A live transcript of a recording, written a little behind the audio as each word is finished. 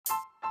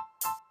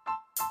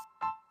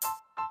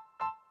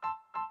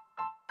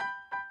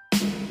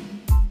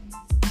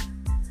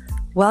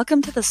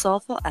Welcome to the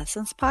Soulful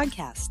Essence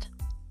Podcast,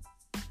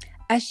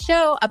 a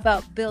show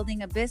about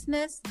building a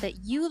business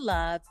that you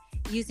love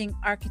using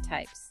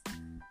archetypes.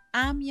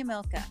 I'm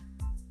Yamilka.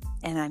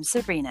 And I'm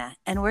Sabrina,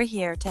 and we're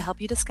here to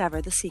help you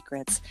discover the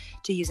secrets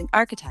to using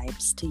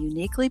archetypes to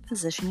uniquely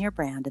position your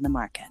brand in the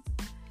market.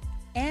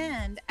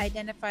 And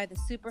identify the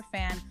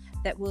superfan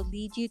that will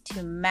lead you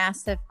to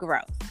massive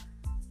growth.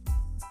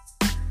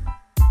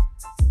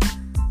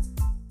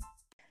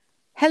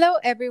 Hello,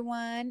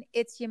 everyone.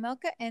 It's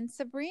Yamilka and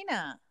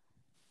Sabrina.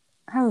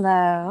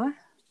 Hello.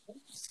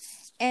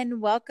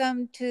 And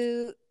welcome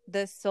to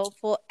the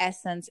Soulful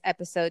Essence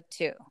episode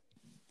 2.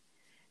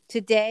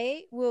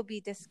 Today, we'll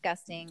be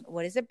discussing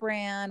what is a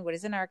brand, what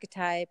is an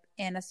archetype,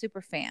 and a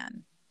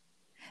superfan.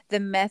 The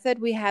method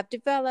we have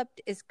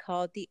developed is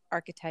called the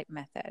archetype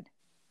method.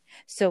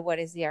 So what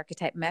is the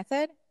archetype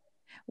method?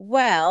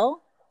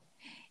 Well,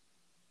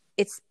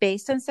 it's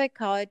based on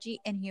psychology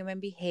and human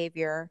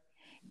behavior,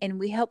 and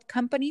we help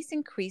companies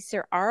increase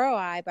their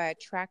ROI by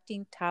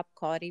attracting top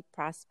quality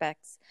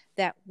prospects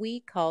that we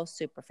call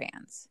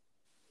superfans.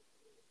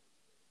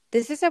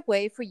 This is a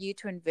way for you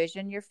to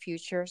envision your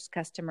future's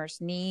customers'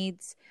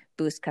 needs,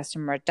 boost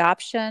customer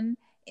adoption,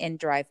 and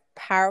drive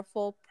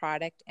powerful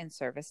product and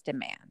service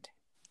demand.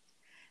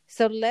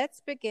 So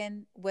let's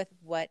begin with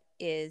what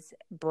is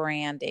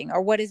branding,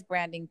 or what is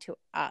branding to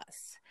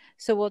us.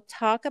 So we'll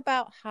talk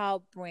about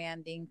how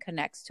branding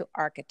connects to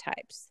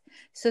archetypes.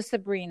 So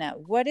Sabrina,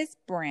 what is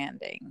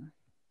branding?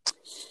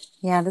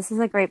 Yeah, this is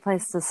a great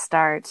place to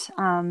start.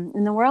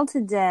 In the world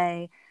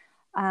today,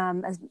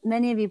 as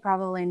many of you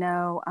probably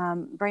know,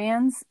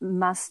 brands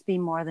must be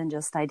more than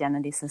just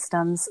identity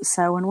systems.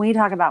 So when we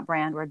talk about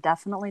brand, we're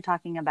definitely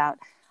talking about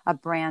a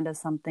brand as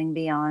something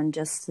beyond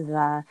just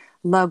the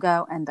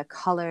logo and the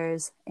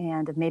colors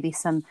and maybe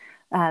some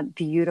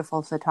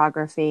beautiful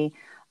photography.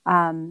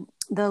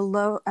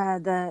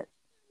 The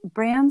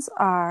brands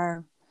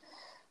are,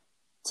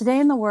 today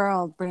in the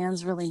world,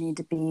 brands really need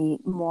to be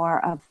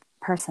more of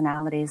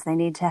personalities. They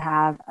need to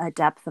have a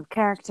depth of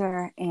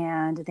character,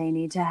 and they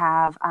need to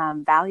have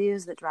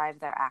values that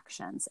drive their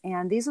actions.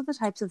 And these are the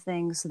types of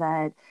things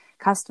that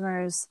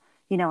customers,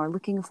 are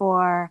looking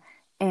for.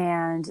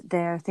 And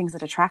they're things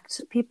that attract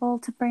people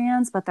to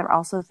brands, but they're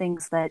also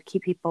things that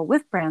keep people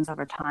with brands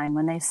over time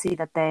when they see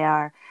that they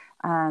are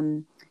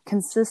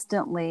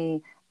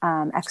consistently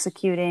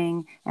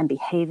executing and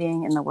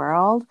behaving in the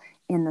world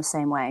in the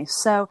same way.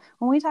 So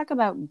when we talk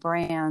about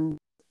brands,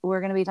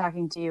 we're going to be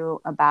talking to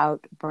you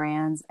about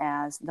brands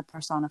as the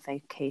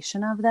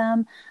personification of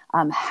them,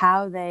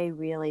 how they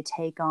really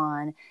take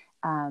on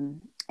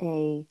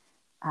an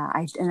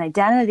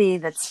identity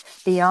that's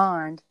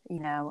beyond,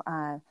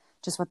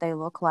 just what they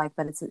look like,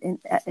 but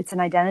it's an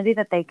identity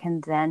that they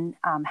can then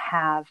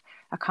have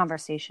a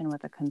conversation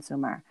with a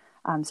consumer.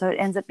 So it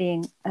ends up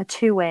being a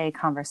two-way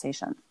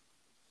conversation.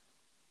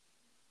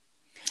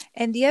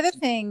 And the other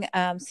thing,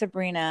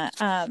 Sabrina,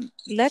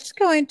 let's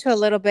go into a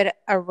little bit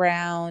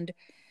around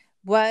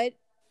what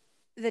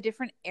the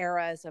different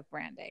eras of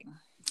branding.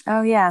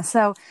 Oh, yeah.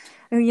 So,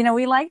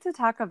 we like to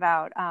talk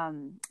about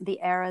the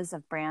eras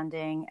of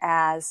branding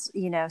as,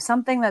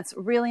 something that's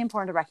really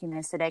important to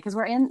recognize today, because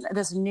we're in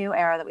this new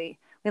era that we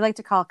like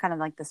to call kind of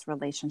like this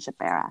relationship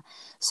era.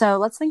 So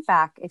let's think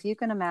back. If you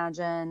can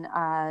imagine,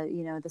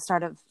 the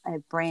start of a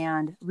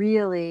brand,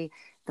 really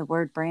the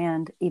word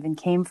brand even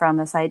came from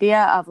this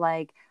idea of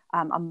like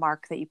a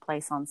mark that you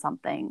place on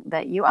something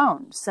that you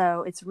own.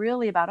 So it's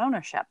really about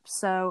ownership.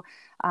 So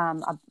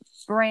a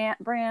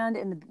brand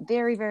in the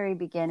very, very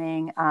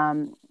beginning,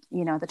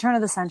 at the turn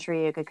of the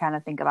century, you could kind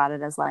of think about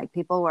it as like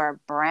people were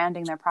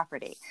branding their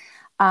property.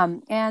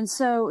 And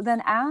so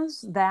then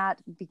as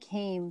that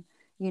became,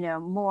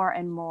 more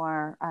and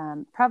more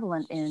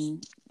prevalent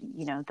in,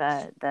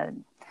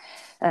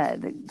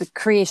 the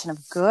creation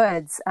of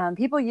goods,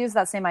 people use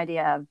that same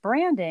idea of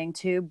branding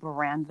to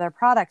brand their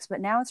products.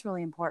 But now it's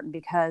really important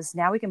because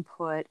now we can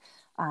put,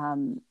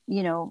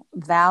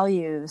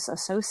 values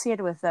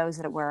associated with those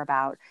that were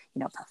about,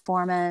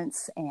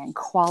 performance and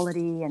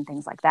quality and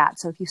things like that.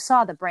 So if you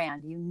saw the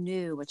brand, you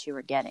knew what you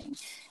were getting.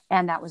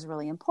 And that was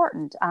really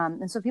important.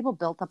 And so people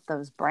built up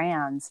those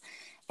brands.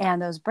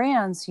 And those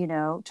brands,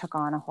 took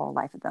on a whole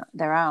life of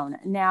their own.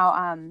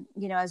 Now,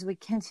 as we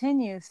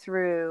continue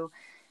through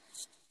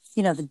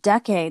the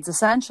decades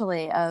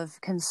essentially of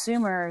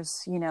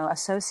consumers,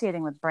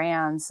 associating with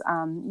brands,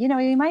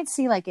 you might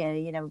see like,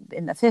 in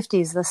the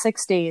 50s, the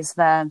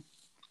 60s,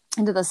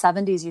 into the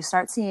 70s, you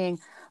start seeing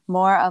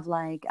more of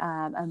like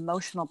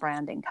emotional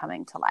branding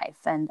coming to life.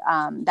 And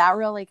that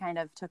really kind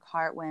of took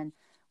heart when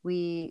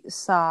we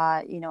saw,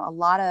 a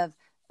lot of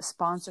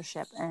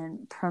sponsorship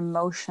and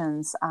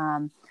promotions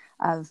of,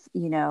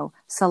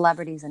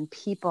 celebrities and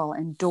people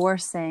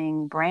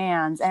endorsing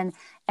brands. And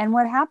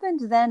what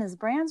happened then is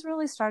brands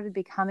really started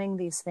becoming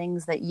these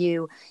things that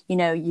you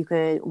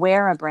could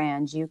wear a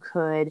brand, you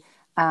could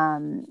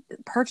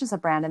purchase a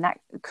brand, and that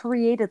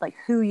created like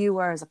who you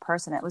were as a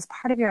person. It was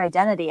part of your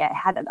identity. It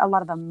had a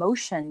lot of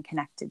emotion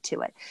connected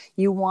to it.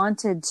 You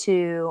wanted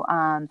to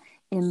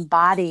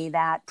embody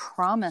that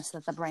promise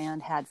that the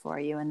brand had for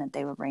you and that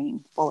they were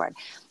bringing forward.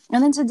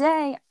 And then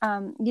today,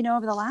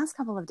 over the last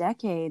couple of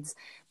decades,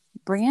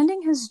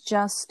 branding has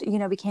just,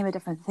 became a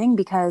different thing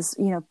because,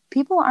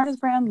 people aren't as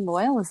brand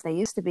loyal as they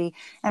used to be.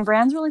 And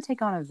brands really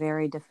take on a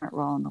very different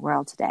role in the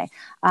world today.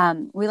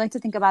 We like to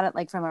think about it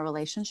like from a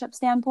relationship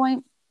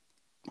standpoint.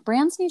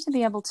 Brands need to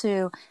be able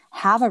to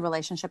have a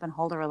relationship and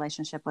hold a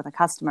relationship with a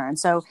customer. And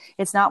so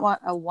it's not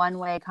a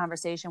one-way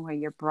conversation where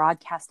you're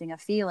broadcasting a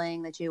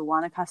feeling that you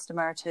want a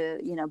customer to,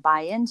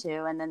 buy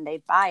into, and then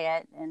they buy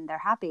it and they're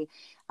happy.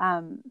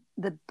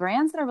 The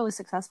brands that are really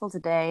successful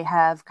today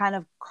have kind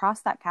of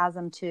crossed that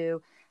chasm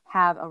to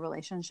have a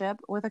relationship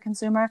with a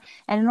consumer.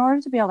 And in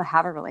order to be able to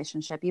have a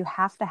relationship, you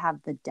have to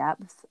have the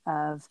depth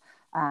of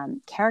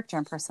character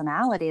and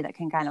personality that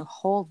can kind of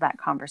hold that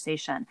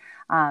conversation.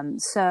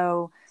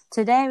 So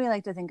today, we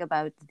like to think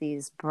about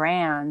these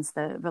brands,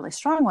 the really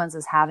strong ones,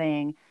 as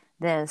having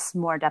this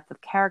more depth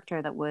of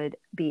character that would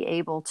be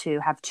able to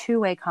have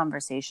two-way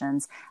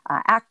conversations,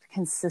 act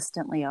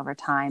consistently over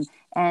time,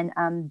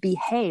 and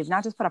behave,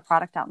 not just put a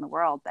product out in the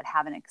world, but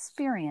have an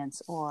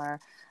experience or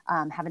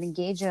have an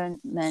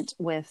engagement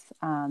with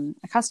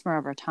a customer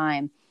over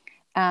time.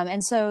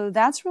 And so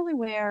that's really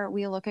where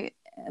we look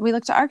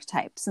to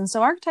archetypes. And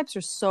so archetypes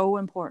are so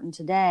important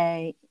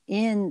today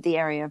in the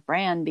area of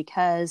brand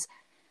because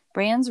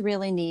brands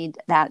really need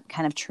that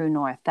kind of true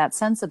north, that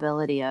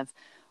sensibility of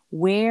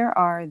where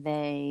are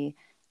they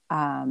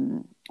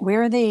going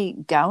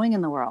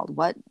in the world?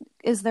 What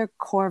is their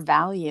core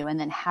value? And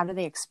then how do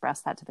they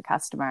express that to the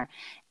customer?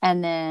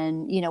 And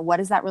then, what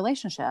is that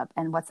relationship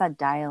and what's that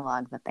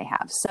dialogue that they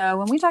have? So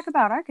when we talk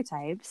about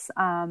archetypes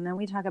and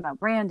we talk about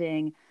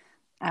branding,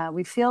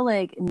 we feel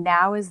like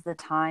now is the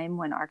time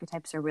when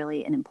archetypes are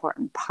really an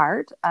important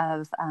part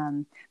of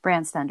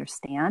brands to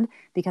understand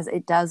because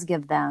it does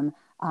give them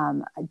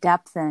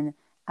depth and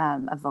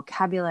a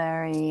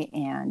vocabulary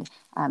and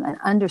an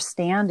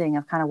understanding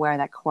of kind of where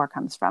that core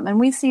comes from. And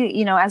we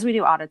see, as we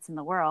do audits in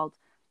the world,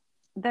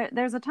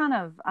 there's a ton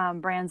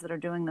of brands that are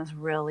doing this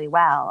really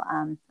well.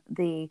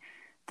 The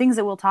things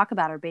that we'll talk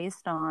about are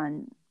based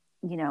on,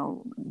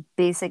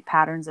 basic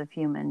patterns of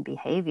human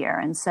behavior.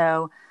 And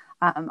so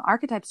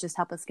archetypes just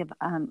help us give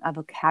a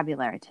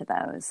vocabulary to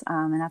those.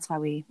 And that's why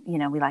we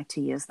like to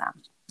use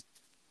them.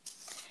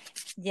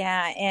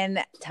 Yeah.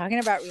 And talking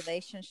about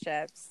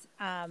relationships,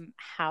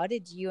 how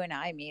did you and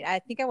I meet? I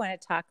think I want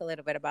to talk a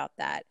little bit about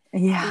that.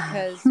 Yeah.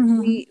 Because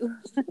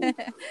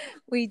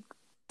we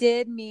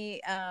did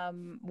meet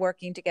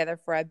working together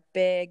for a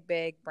big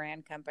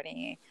brand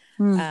company.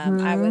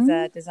 I was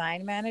a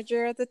design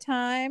manager at the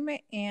time,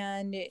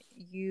 and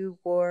you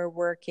were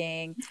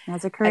working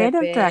as a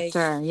creative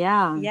director.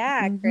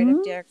 Yeah,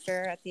 creative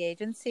director at the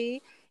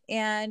agency.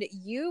 And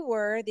you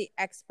were the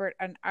expert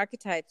on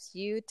archetypes.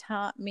 You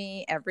taught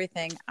me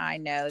everything I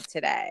know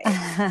today.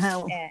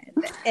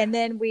 and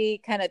then we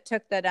kind of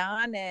took that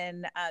on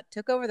and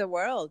took over the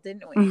world,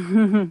 didn't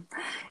we?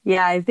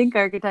 Yeah, I think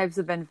archetypes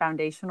have been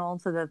foundational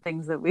to the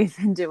things that we've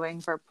been doing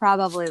for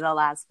probably the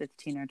last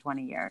 15 or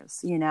 20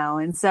 years,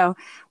 And so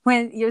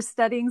when you're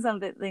studying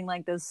something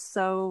like this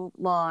so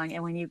long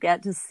and when you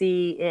get to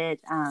see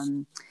it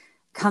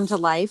come to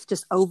life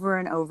just over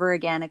and over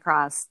again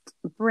across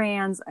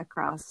brands,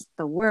 across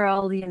the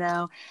world,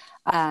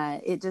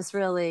 it just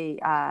really,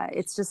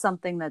 it's just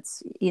something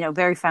that's,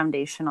 very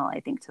foundational, I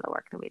think, to the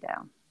work that we do.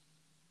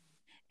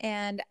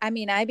 And I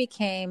mean, I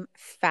became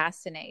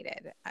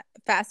fascinated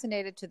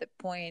to the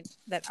point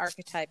that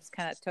archetypes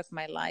kind of took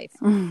my life.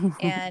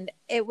 And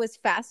it was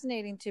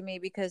fascinating to me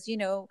because,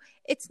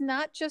 it's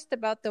not just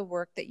about the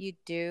work that you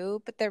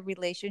do, but the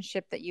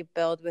relationship that you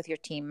build with your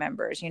team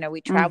members.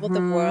 We traveled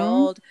the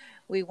world.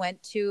 We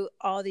went to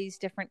all these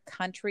different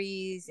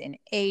countries in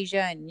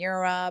Asia and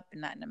Europe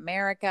and Latin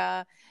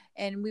America.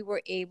 And we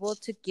were able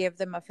to give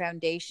them a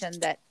foundation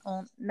that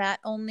not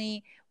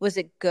only was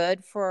it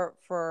good for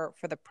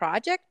the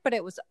project, but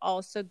it was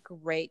also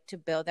great to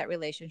build that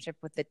relationship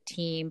with the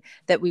team,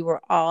 that we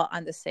were all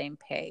on the same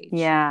page.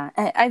 Yeah,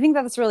 I think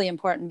that's really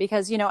important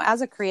because,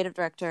 as a creative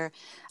director,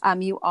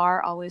 you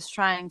are always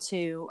trying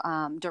to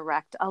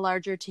direct a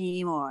larger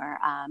team or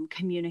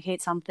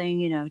communicate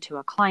something, to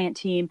a client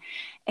team.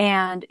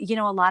 And,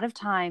 a lot of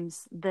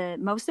times the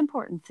most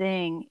important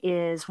thing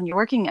is when you're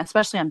working,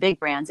 especially on big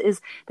brands,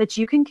 is that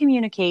you can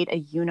communicate a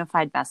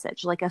unified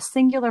message, like a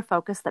singular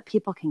focus that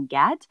people can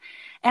get.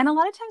 And a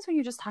lot of times when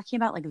you're just talking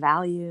about like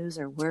values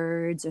or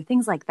words or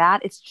things like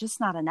that, it's just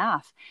not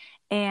enough.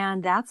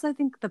 And that's, I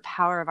think, the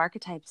power of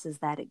archetypes is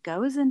that it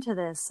goes into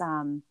this,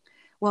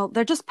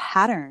 they're just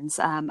patterns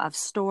of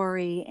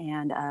story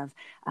and of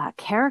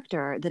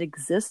character that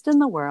exist in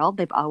the world.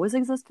 They've always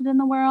existed in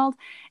the world.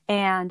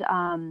 And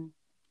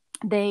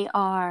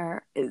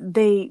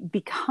they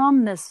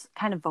become this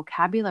kind of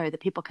vocabulary that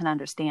people can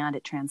understand.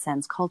 It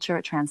transcends culture,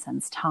 it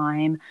transcends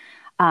time.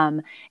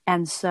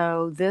 And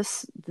so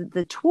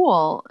the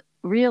tool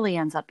really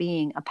ends up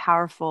being a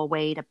powerful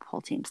way to pull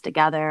teams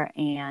together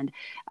and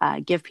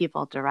give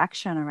people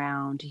direction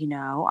around,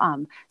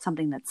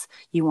 something that's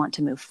you want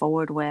to move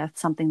forward with,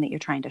 something that you're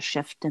trying to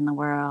shift in the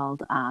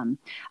world,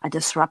 a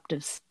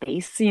disruptive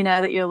space,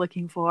 that you're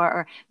looking for,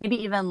 or maybe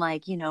even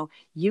like,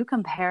 you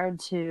compared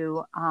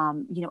to,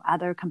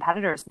 other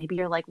competitors, maybe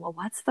you're like, well,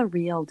 what's the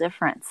real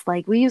difference?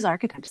 Like we use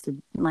archetypes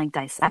to like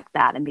dissect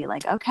that and be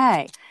like,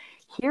 okay,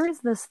 here is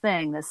this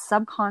thing, this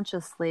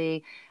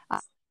subconsciously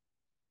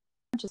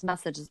conscious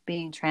message is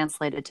being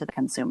translated to the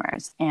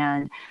consumers,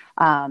 and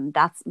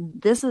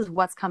this is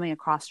what's coming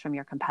across from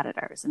your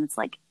competitors, and it's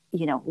like,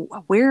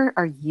 where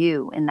are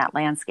you in that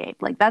landscape?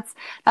 Like that's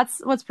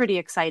what's pretty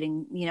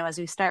exciting, as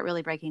we start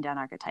really breaking down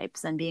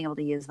archetypes and being able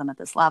to use them at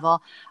this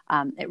level.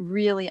 It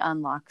really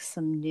unlocks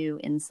some new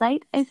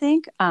insight, I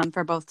think,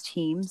 for both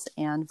teams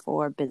and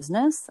for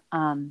business,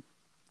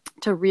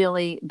 to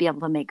really be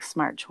able to make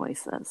smart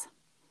choices.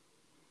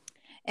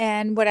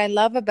 And what I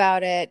love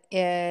about it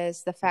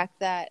is the fact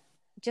that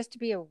just to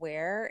be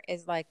aware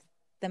is like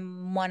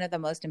one of the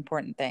most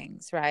important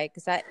things, right?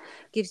 Because that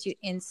gives you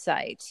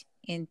insight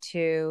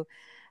into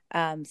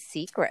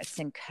secrets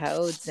and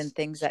codes and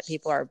things that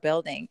people are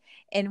building.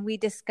 And we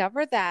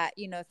discover that,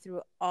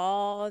 through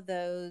all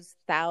those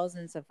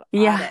thousands of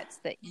audits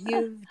that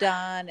you've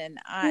done and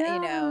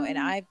and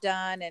I've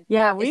done. And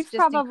we've it's just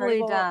probably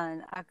incredible.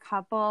 done a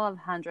couple of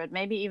hundred,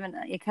 maybe even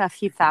a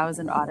few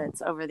thousand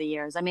audits over the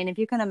years. I mean, if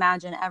you can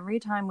imagine, every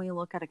time we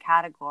look at a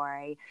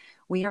category,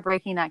 we are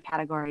breaking that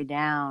category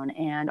down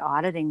and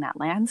auditing that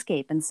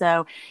landscape. And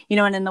so,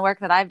 and in the work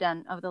that I've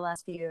done over the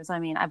last few years, I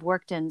mean, I've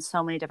worked in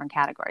so many different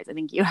categories. I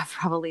think you have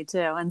probably too.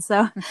 And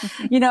so,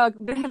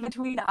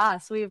 between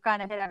us, we've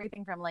kind of hit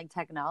everything from like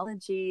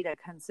technology to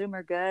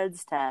consumer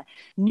goods to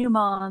new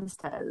moms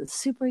to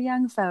super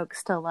young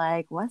folks to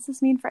like, what's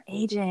this mean for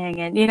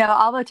aging? And,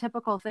 all the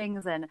typical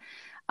things, and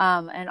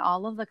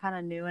all of the kind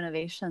of new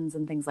innovations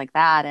and things like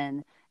that.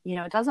 And,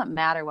 it doesn't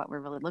matter what we're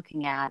really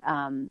looking at.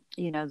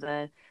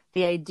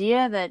 The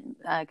idea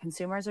that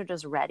consumers are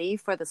just ready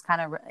for this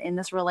kind of, in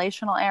this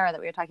relational era that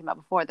we were talking about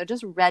before, they're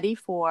just ready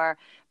for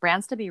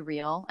brands to be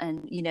real.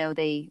 And,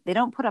 they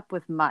don't put up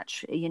with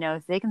much,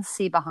 if they can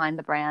see behind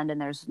the brand and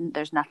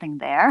there's nothing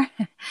there,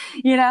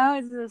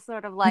 it's just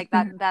sort of like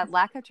that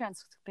lack of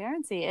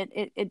transparency.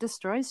 It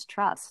destroys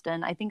trust.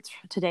 And I think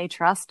today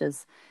trust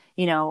is,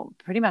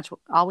 pretty much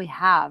all we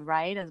have,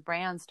 right, as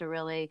brands to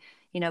really,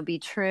 be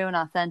true and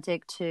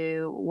authentic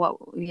to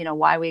what,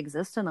 why we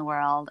exist in the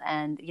world.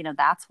 And,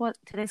 that's what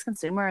today's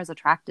consumer is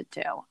attracted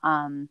to.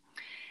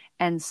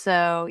 And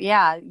so,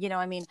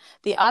 I mean,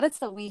 the audits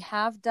that we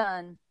have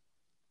done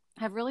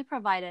have really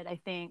provided, I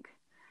think,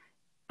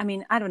 I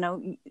mean, I don't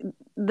know.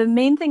 The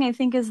main thing I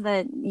think is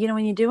that,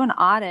 when you do an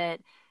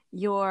audit,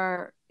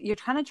 you're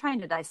kind of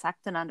trying to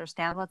dissect and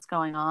understand what's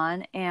going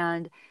on.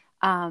 And,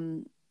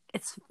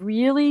 it's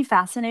really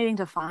fascinating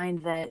to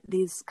find that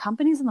these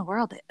companies in the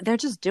world, they're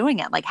just doing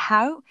it. Like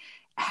how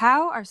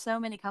are so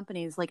many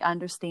companies like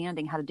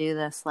understanding how to do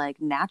this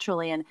like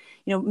naturally? And,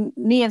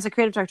 me as a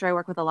creative director, I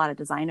work with a lot of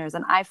designers,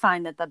 and I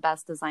find that the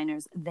best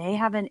designers, they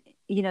have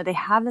they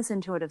have this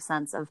intuitive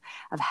sense of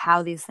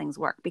how these things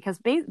work, because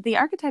the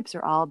archetypes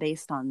are all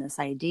based on this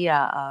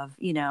idea of,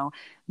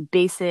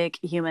 basic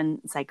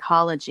human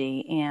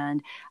psychology.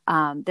 And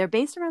they're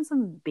based around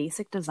some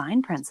basic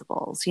design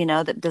principles,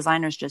 that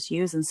designers just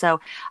use. And so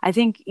I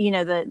think,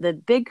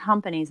 the big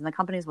companies and the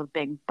companies with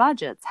big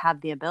budgets have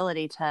the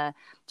ability to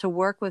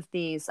work with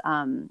these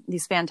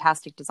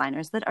fantastic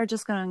designers that are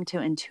just going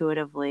to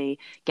intuitively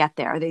get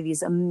there. They're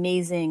these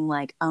amazing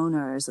like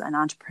owners and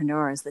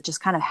entrepreneurs that just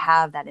kind of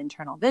have that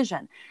internal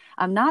vision.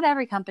 Not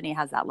every company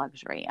has that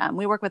luxury.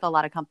 We work with a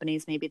lot of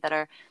companies maybe that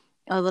are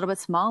a little bit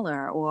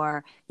smaller,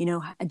 or,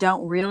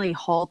 don't really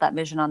hold that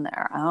vision on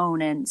their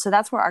own. And so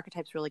that's where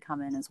archetypes really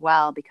come in as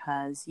well,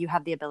 because you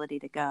have the ability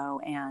to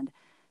go and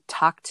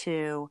talk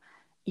to,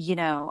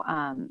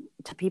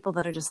 to people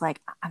that are just like,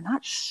 I'm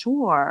not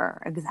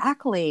sure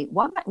exactly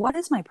what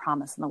is my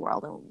promise in the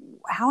world, or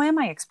how am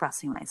I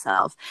expressing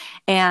myself?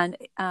 And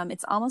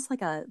it's almost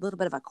like a little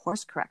bit of a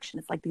course correction.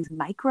 It's like these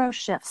micro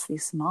shifts,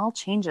 these small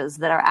changes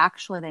that are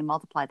actually, they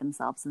multiply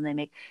themselves and they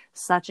make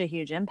such a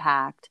huge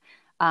impact.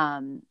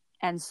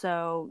 And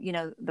so,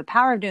 the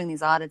power of doing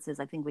these audits is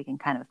I think we can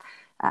kind of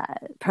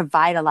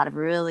provide a lot of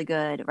really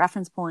good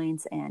reference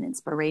points and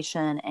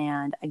inspiration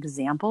and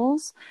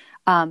examples,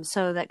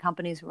 so that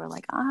companies who are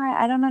like,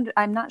 I don't know,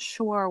 I'm not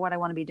sure what I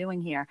want to be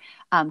doing here,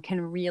 can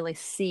really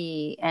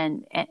see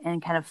and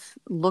kind of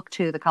look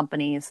to the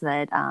companies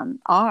that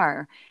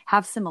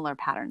have similar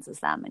patterns as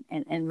them,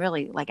 and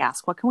really like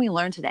ask, what can we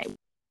learn today?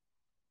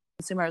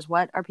 Consumers,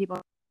 what are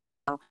people?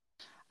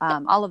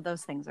 All of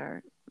those things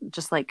are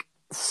just like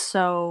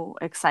so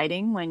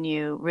exciting when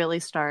you really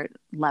start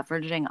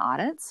leveraging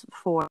audits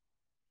for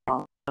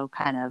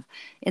kind of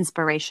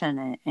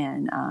inspiration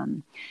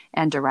and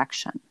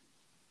direction.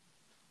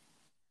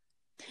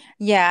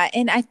 Yeah.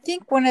 And I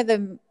think one of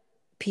the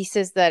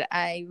pieces that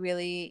I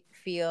really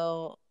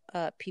feel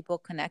people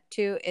connect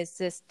to is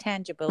this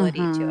tangibility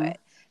to it.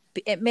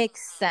 it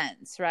makes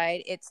sense,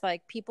 right? It's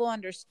like people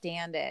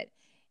understand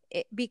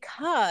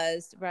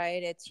because,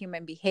 right, it's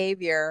human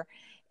behavior.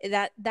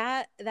 That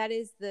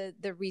is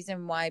the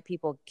reason why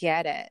people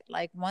get it.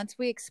 Like once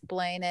we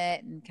explain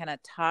it and kind of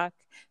talk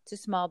to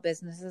small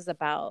businesses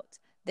about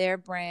their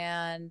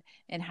brand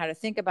and how to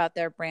think about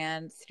their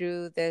brand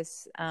through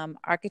this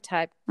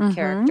archetype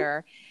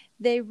character,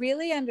 they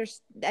really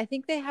understand. I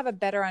think they have a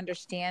better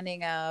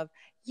understanding of,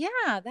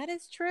 yeah, that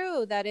is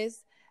true. That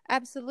is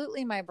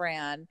absolutely my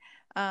brand.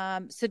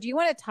 So do you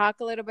want to talk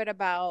a little bit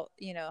about,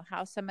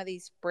 how some of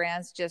these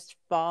brands just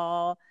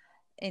fall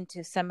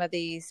into some of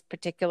these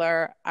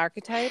particular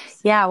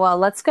archetypes? Yeah, well,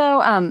 let's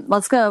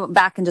go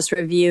back and just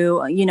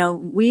review.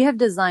 We have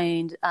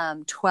designed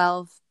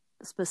 12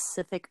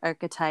 specific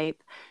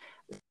archetypes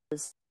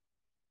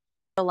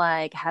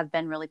like have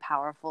been really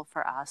powerful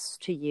for us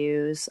to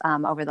use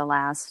over the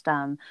last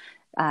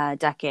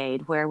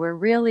decade, where we're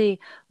really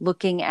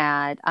looking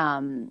at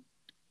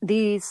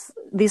these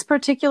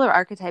particular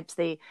archetypes.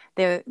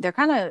 They're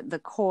kind of the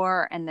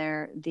core, and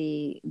they're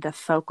the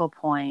focal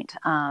point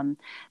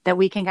that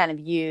we can kind of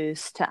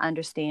use to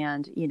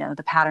understand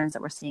the patterns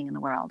that we're seeing in the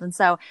world. And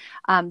so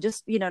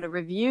just to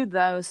review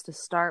those to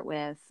start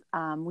with,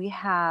 we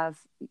have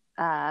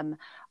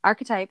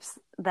archetypes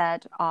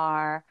that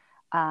are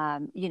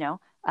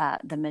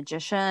the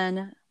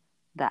magician,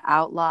 the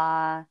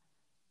outlaw,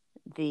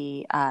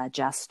 the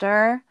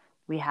jester.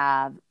 We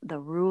have the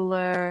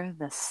ruler,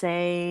 the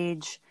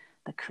sage,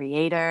 the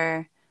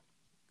creator.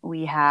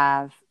 We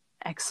have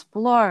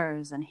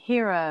explorers and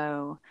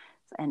hero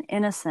and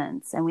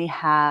innocence. And we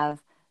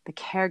have the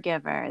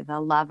caregiver, the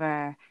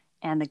lover,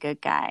 and the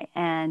good guy.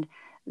 And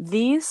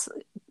these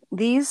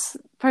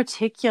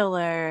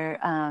particular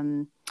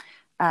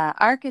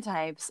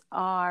archetypes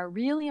are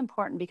really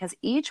important because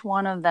each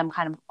one of them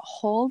kind of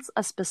holds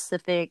a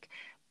specific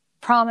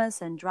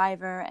promise and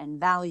driver and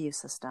value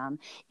system.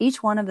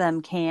 Each one of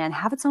them can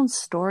have its own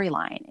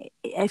storyline.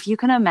 If you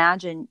can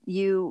imagine,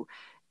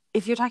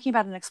 if you're talking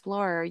about an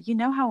explorer, you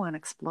know how an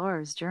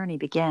explorer's journey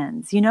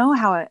begins. You know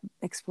how an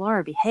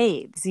explorer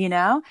behaves, and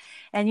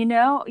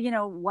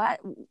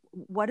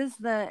what is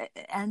the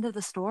end of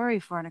the story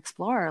for an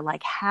explorer?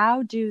 Like,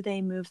 how do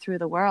they move through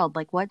the world?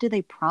 Like, what do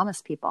they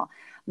promise people?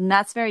 And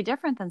that's very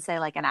different than, say,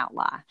 like an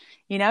outlaw.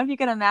 If you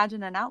can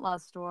imagine an outlaw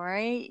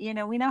story,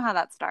 we know how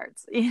that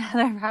starts.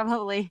 They're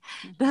probably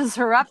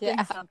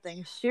disrupting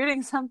something,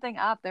 shooting something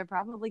up. They're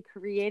probably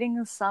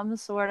creating some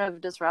sort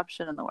of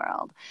disruption in the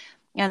world.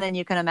 And then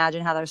you can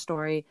imagine how their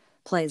story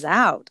plays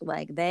out.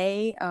 Like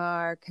they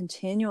are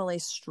continually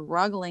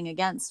struggling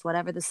against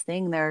whatever this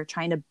thing they're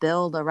trying to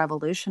build a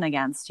revolution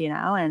against,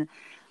 and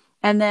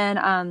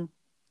then,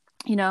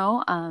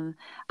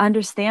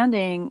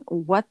 understanding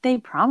what they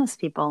promise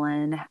people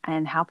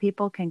and how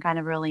people can kind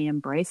of really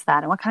embrace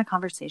that and what kind of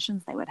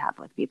conversations they would have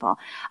with people.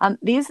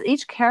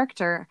 Each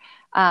character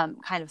kind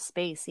of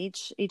space,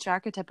 each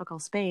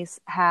archetypical space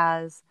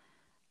has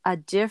a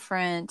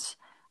different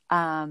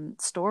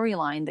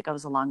storyline that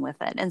goes along with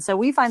it. And so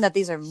we find that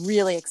these are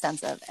really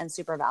extensive and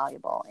super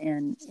valuable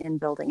in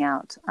building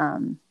out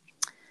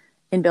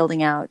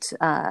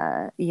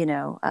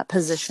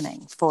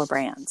positioning for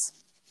brands.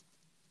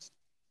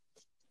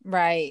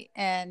 Right.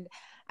 And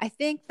I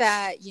think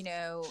that,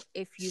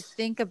 if you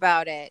think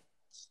about it,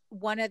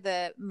 one of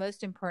the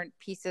most important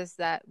pieces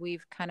that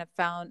we've kind of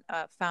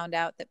found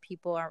out that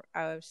people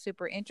are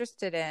super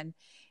interested in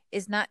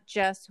is not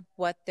just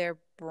what their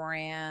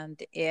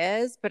brand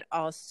is, but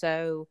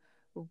also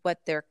what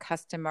their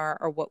customer,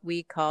 or what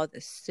we call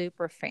the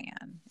super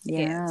fan,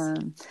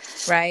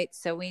 is. Right.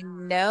 So we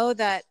know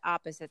that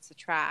opposites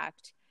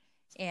attract,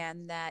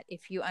 and that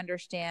if you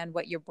understand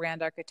what your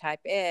brand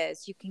archetype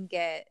is, you can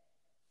get,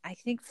 I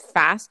think,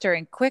 faster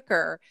and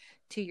quicker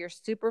to your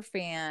super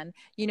fan.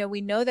 We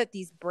know that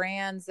these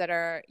brands that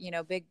are,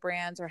 big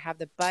brands or have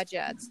the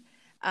budgets,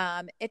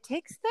 it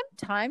takes them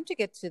time to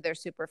get to their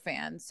super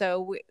fans.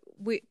 So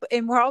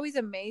we're always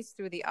amazed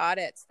through the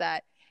audits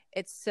that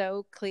it's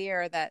so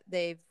clear that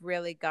they've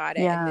really got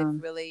it, and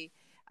they've really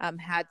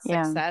had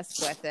success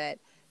with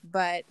it.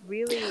 But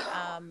really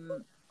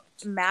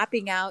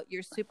mapping out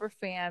your super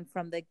fan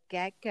from the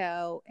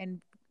get-go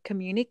and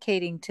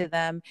communicating to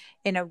them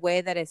in a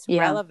way that is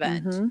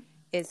relevant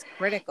is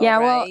critical. Yeah,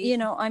 right?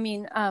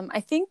 Well, I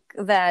think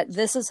that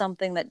this is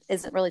something that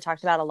isn't really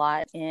talked about a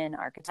lot in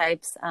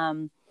archetypes.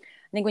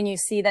 I think when you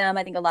see them,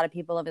 I think a lot of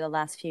people over the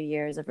last few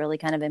years have really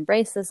kind of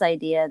embraced this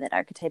idea that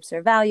archetypes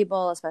are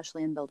valuable,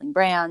 especially in building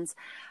brands.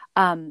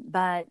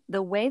 But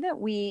the way that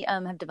we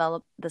have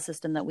developed the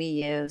system that we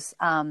use,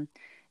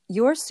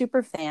 your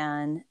super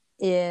fan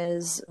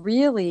is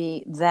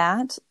really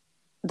that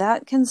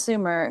that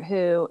consumer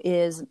who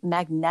is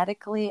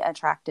magnetically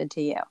attracted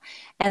to you.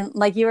 And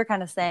like you were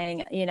kind of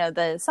saying,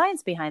 the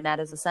science behind that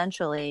is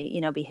essentially,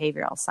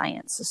 behavioral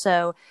science.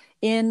 So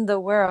in the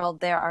world,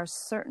 there are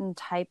certain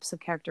types of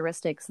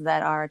characteristics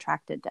that are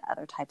attracted to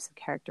other types of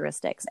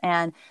characteristics.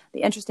 And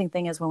the interesting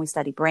thing is when we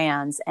study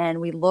brands and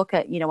we look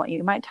at, what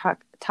you might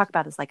talk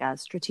about as like a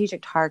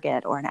strategic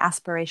target or an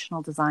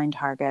aspirational design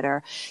target,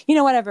 or,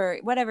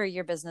 whatever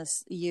your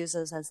business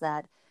uses as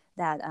that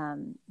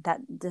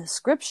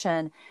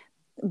description.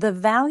 The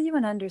value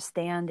in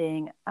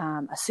understanding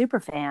a super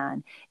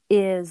fan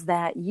is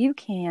that you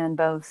can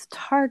both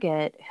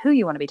target who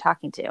you want to be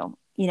talking to,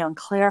 and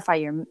clarify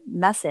your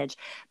message.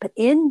 But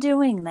in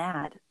doing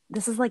that,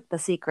 this is like the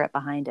secret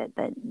behind it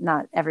that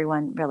not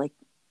everyone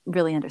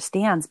really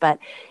understands. But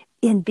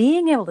in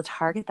being able to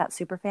target that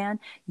super fan,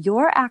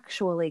 you're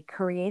actually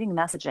creating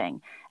messaging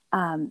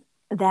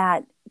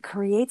that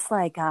creates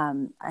like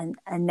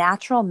a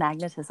natural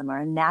magnetism or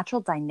a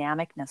natural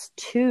dynamicness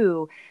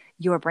to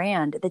your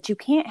brand that you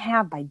can't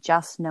have by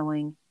just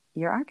knowing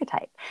your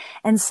archetype.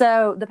 And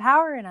so the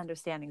power in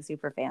understanding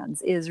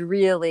superfans is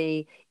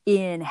really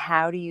in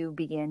how do you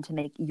begin to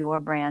make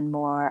your brand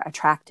more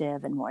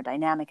attractive and more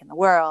dynamic in the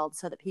world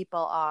so that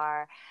people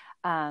are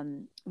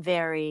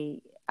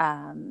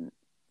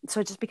so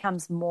it just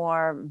becomes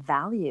more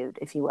valued,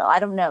 if you will. I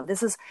don't know.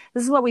 This is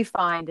what we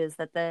find is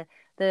that the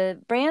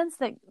brands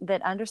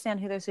that understand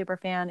who their super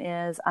fan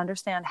is,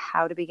 understand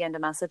how to begin to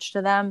message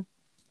to them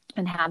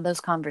and have those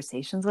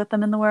conversations with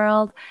them in the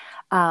world,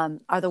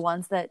 are the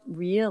ones that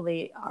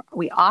really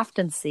we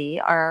often see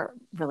are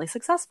really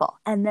successful.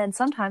 And then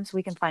sometimes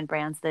we can find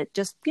brands that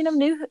just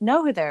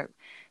know who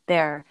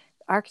their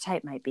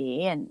archetype might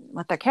be and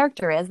what their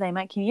character is. They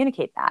might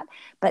communicate that.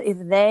 But if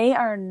they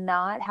are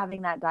not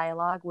having that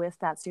dialogue with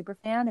that super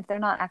fan, if they're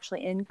not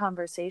actually in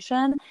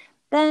conversation,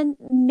 then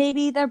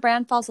maybe their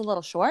brand falls a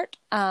little short.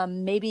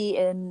 Maybe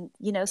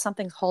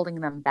something's holding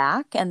them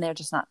back and they're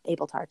just not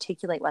able to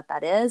articulate what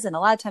that is. And a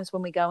lot of times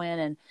when we go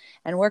in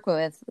and work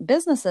with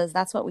businesses,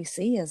 that's what we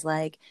see is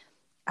like,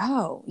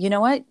 oh, you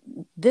know what?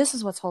 This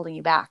is what's holding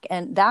you back.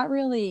 And that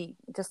really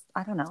just,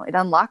 I don't know, it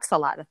unlocks a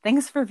lot of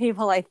things for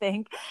people, I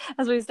think,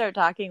 as we start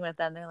talking with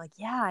them. They're like,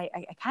 yeah,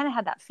 I kind of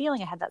had that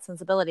feeling, I had that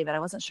sensibility, but I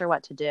wasn't sure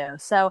what to do.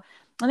 So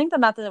I think the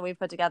method that we've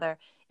put together,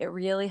 it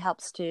really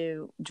helps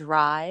to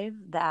drive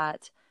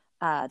that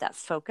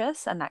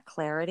focus and that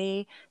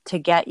clarity to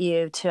get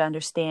you to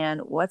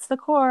understand what's the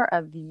core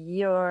of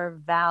your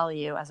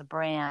value as a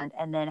brand.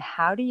 And then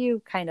how do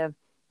you kind of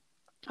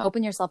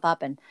open yourself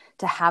up and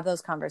to have those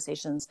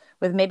conversations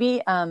with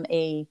maybe an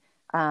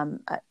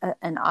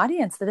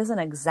audience that isn't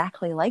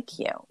exactly like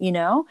you.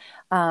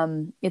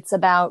 It's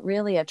about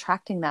really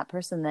attracting that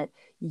person that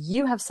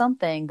you have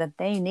something that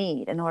they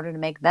need in order to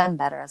make them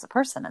better as a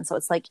person. And so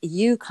it's like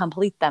you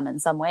complete them in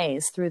some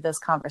ways through this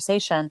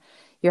conversation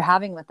you're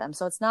having with them.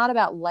 So it's not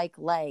about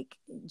like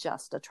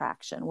just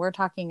attraction. We're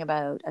talking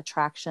about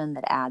attraction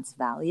that adds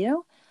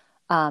value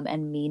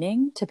and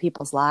meaning to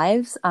people's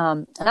lives.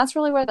 And that's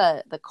really where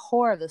the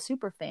core of the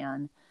super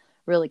fan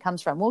really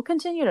comes from. We'll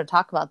continue to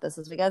talk about this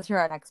as we go through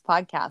our next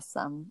podcast.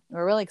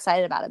 We're really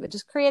excited about it, but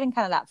just creating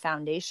kind of that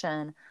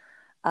foundation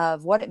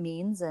of what it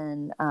means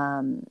and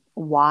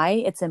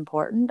why it's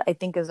important, I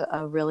think is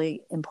a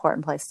really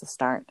important place to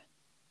start.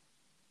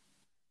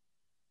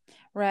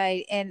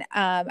 Right. And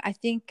I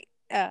think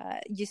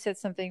you said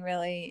something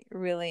really,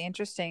 really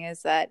interesting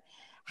is that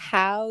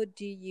how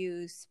do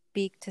you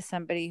speak to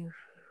somebody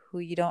who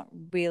you don't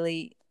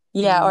really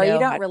or you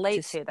don't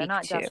relate to. They're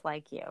not just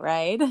like you,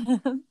 right?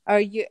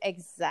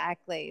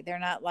 Exactly. They're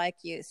not like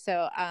you.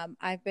 So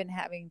I've been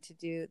having to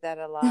do that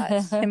a lot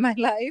in my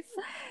life.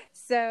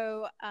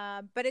 So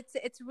but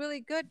it's really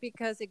good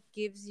because it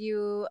gives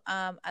you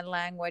a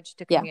language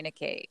to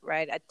communicate,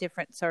 right? A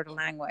different sort of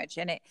language.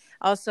 And it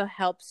also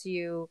helps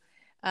you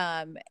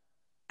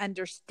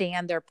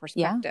understand their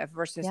perspective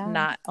versus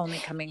not only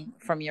coming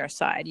from your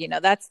side.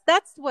 That's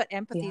what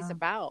empathy is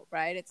about,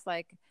 right? It's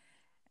like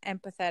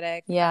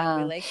empathetic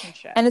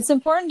relationship. And it's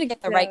important to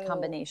get the right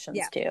combinations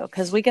too,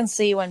 because we can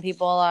see when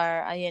people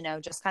are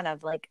just kind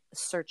of like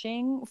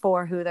searching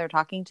for who they're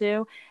talking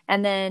to,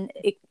 and then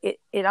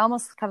it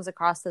almost comes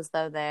across as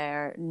though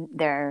they're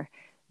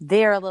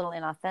a little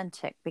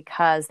inauthentic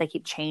because they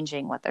keep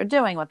changing what they're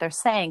doing, what they're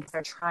saying,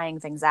 they're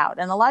trying things out.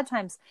 And a lot of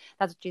times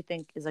that's what you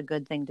think is a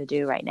good thing to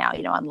do right now,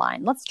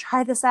 online. Let's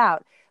try this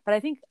out. But I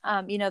think,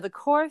 the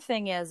core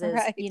thing is,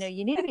 right,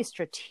 you need to be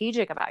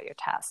strategic about your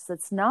tests.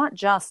 It's not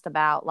just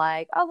about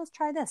like, oh, let's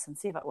try this and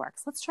see if it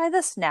works. Let's try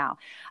this now.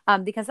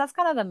 Because that's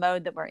kind of the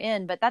mode that we're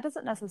in, but that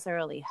doesn't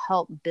necessarily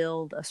help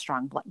build a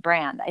strong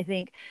brand. I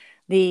think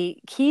the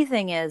key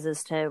thing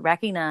is to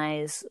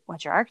recognize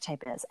what your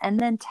archetype is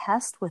and then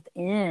test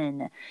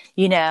within,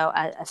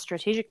 a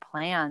strategic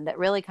plan that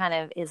really kind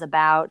of is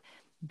about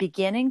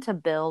beginning to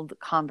build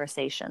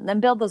conversation,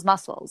 then build those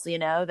muscles,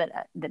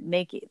 that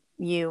make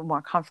you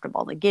more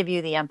comfortable, that give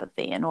you the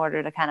empathy in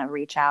order to kind of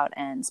reach out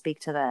and speak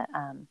to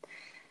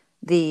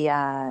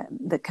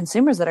the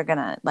consumers that are going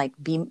to like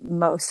be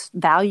most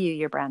value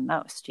your brand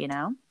most,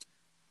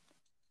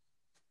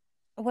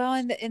 Well,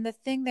 and the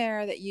thing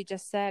there that you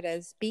just said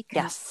is be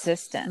Yes.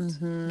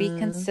 consistent. Be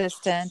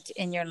consistent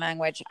in your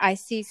language. I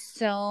see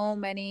so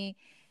many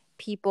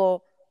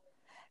people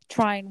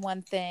trying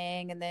one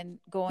thing and then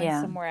going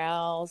Yeah. somewhere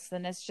else,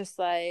 and it's just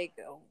like,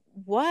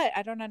 what?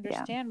 I don't Yeah.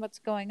 understand what's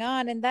going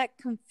on, and that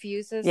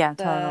confuses Yeah,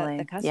 the totally.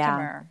 Yeah.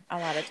 customer a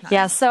lot of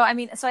Yeah. times. So, I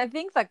mean, so I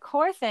think the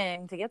core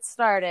thing to get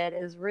started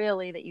is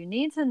really that you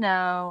need to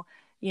know,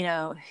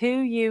 who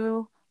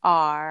you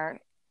are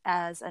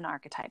as an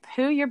archetype,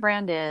 who your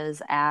brand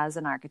is as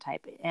an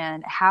archetype,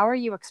 and how are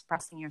you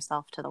expressing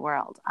yourself to the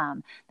world.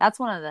 That's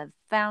one of the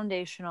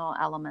foundational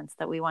elements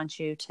that we want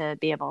you to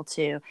be able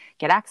to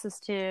get access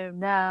to,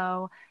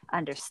 know,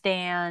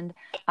 understand.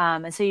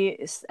 And so,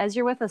 as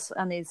you're with us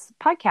on these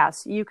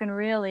podcasts, you can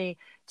really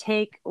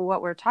take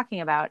what we're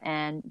talking about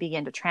and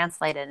begin to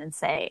translate it and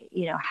say,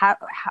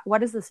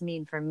 what does this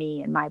mean for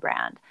me and my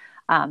brand?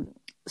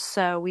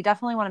 So we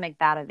definitely want to make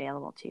that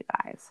available to you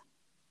guys.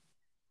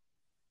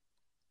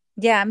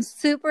 Yeah, I'm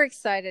super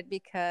excited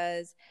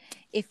because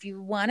if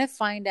you want to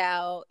find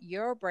out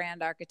your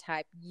brand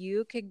archetype,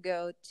 you can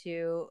go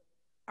to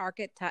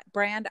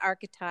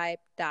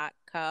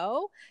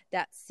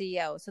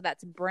brandarchetype.co.co. So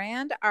that's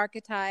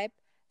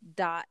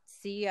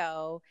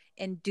brandarchetype.co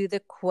and do the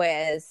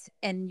quiz,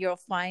 and you'll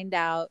find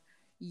out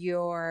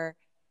your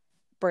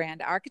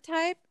brand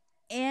archetype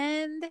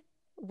and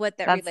what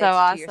that That's so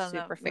relates to your awesome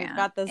that super we've fan.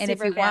 got the And if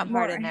super you fan want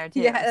part more, in there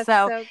too. yeah, that's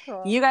So so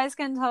cool. you guys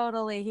can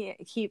totally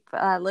keep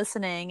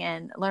listening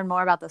and learn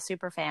more about the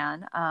super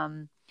fan.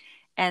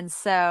 And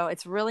so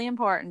it's really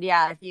important.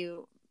 Yeah. If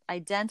you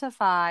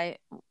identify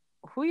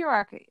who your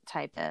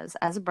archetype is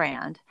as a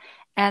brand,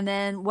 and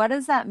then what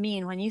does that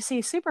mean when you see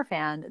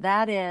superfan?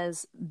 That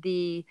is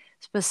the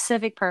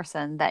specific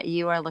person that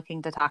you are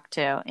looking to talk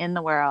to in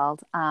the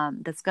world,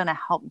 that's going to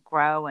help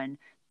grow and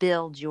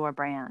build your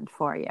brand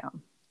for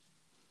you.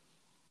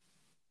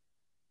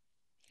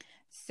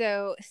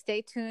 So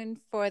stay tuned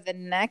for the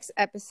next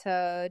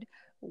episode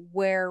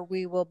where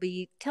we will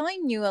be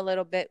telling you a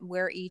little bit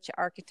where each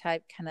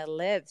archetype kind of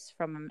lives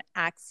from an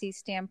axis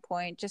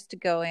standpoint, just to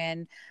go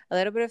in a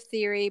little bit of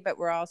theory, but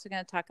we're also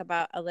going to talk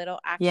about a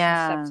little action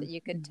steps that you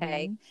can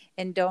take.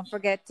 And don't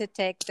forget to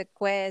take the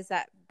quiz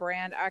at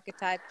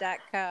brandarchetype.co.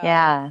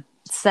 Yeah.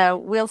 So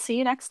we'll see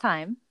you next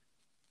time.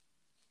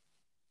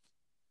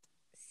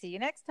 See you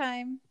next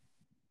time.